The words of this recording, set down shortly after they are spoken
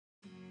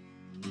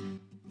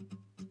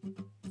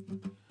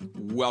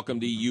Welcome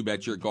to You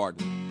Bet Your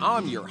Garden.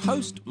 I'm your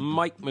host,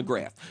 Mike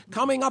McGrath.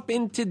 Coming up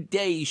in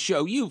today's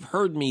show, you've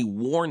heard me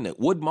warn that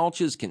wood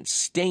mulches can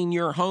stain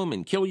your home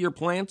and kill your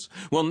plants.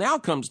 Well, now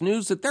comes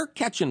news that they're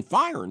catching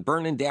fire and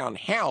burning down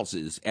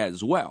houses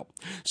as well.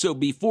 So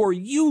before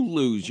you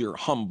lose your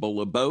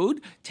humble abode,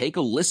 take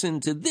a listen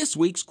to this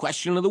week's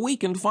question of the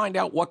week and find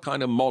out what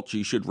kind of mulch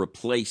you should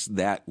replace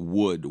that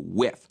wood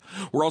with.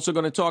 We're also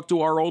going to talk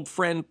to our old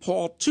friend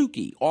Paul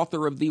Tukey,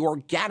 author of the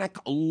Organic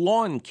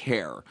Lawn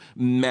Care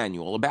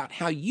Manual, about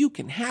how you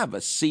can have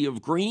a sea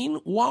of green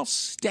while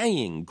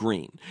staying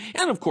green.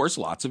 And of course,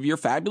 lots of your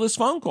fabulous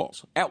phone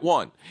calls at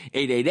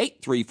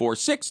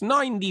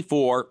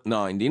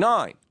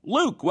 1-888-346-9499.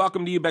 Luke,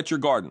 welcome to You Bet Your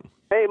Garden.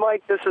 Hey,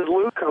 Mike, this is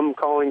Luke. I'm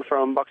calling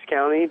from Bucks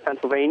County,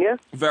 Pennsylvania.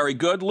 Very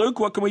good. Luke,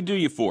 what can we do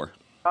you for?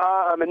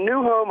 I'm a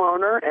new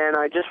homeowner, and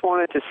I just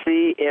wanted to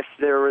see if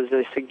there was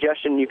a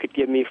suggestion you could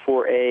give me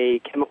for a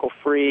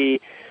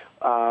chemical-free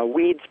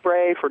weed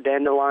spray for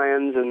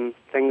dandelions and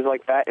things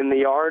like that in the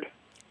yard.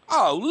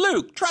 Oh,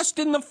 Luke, trust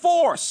in the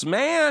force,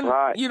 man.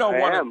 Right, You don't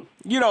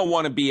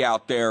want to be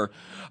out there.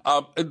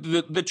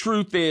 The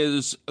truth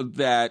is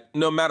that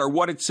no matter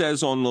what it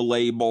says on the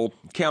label,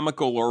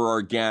 chemical or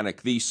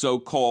organic, these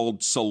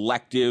so-called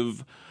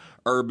selective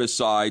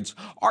herbicides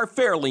are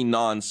fairly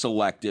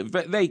non-selective.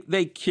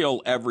 They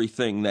kill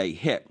everything they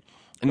hit.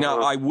 Now,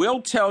 I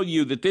will tell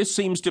you that this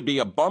seems to be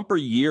a bumper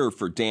year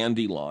for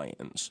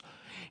dandelions.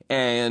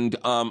 And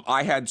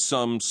I had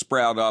some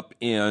sprout up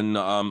in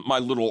my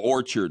little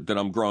orchard that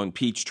I'm growing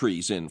peach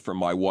trees in for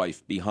my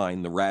wife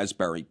behind the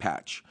raspberry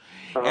patch.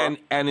 And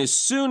as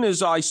soon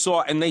as I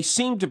saw, and they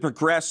seem to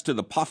progress to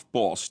the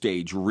puffball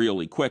stage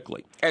really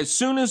quickly. As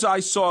soon as I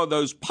saw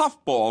those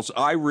puffballs,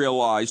 I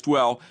realized,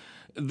 well,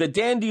 the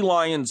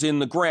dandelions in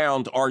the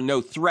ground are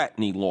no threat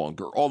any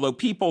longer. Although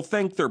people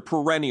think they're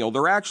perennial,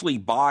 they're actually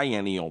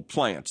biennial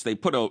plants. They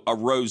put a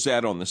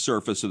rosette on the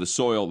surface of the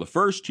soil the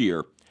first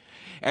year.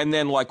 And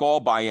then, like all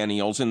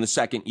biennials, in the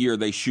second year,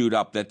 they shoot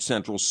up that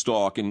central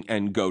stalk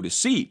and go to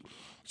seed.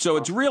 So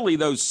it's really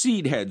those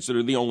seed heads that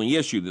are the only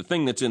issue. The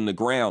thing that's in the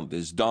ground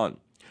is done.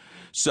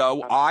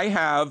 So I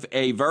have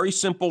a very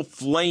simple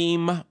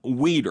flame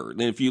weeder.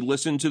 And if you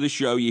listen to the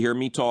show, you hear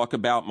me talk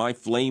about my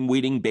flame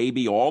weeding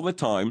baby all the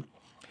time.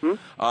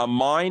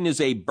 Mine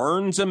is a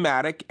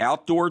Burns-O-Matic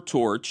outdoor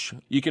torch.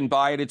 You can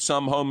buy it at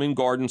some home and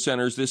garden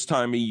centers this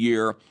time of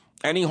year.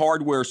 Any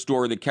hardware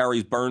store that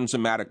carries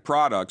Burns-O-Matic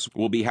products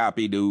will be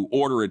happy to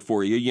order it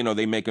for you. You know,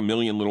 they make a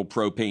million little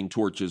propane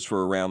torches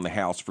for around the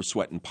house for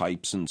sweating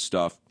pipes and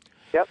stuff.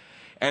 Yep.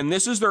 And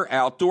this is their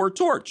outdoor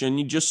torch. And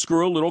you just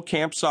screw a little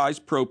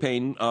camp-sized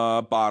propane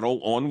bottle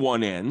on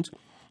one end.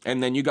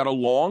 And then you got a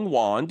long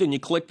wand, and you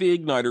click the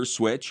igniter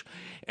switch.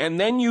 And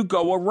then you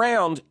go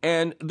around,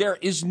 and there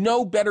is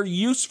no better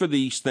use for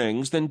these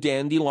things than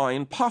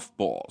dandelion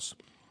puffballs.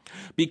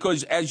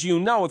 Because, as you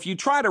know, if you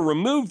try to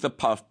remove the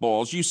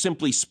puffballs, you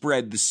simply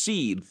spread the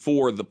seed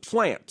for the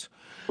plant.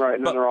 Right,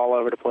 and then they're all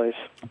over the place.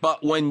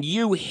 But when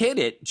you hit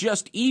it,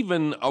 just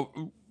even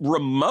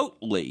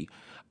remotely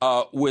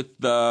with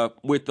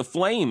the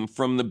flame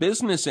from the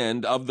business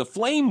end of the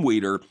flame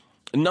weeder,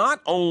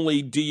 not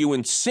only do you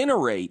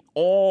incinerate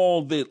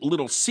all the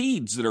little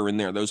seeds that are in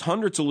there, those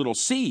hundreds of little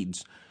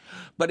seeds,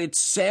 but it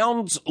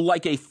sounds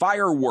like a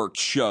fireworks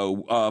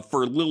show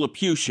for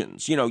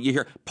Lilliputians. You know, you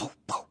hear pow,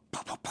 pow,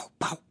 pow, pow, pow,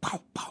 pow,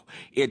 pow, pow.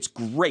 It's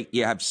great.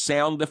 You have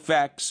sound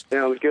effects.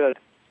 Sounds good.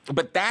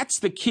 But that's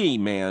the key,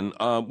 man.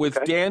 With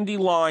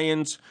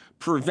dandelions,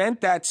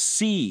 prevent that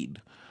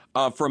seed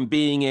from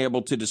being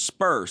able to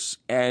disperse,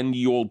 and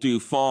you'll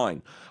do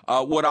fine.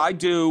 What I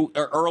do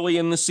early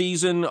in the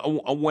season,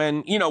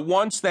 when,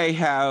 once they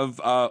have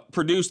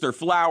produced their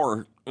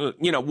flower,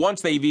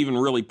 once they've even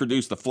really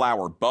produced the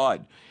flower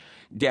bud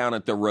down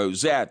at the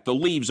rosette, the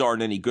leaves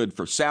aren't any good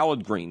for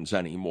salad greens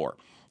anymore.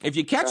 If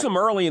you catch them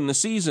early in the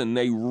season,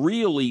 they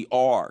really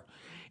are.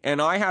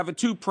 And I have a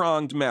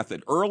two-pronged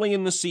method. Early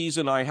in the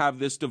season, I have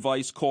this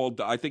device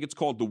called, I think it's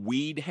called the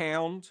Weed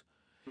Hound.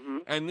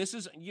 And this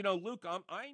is, Luke, I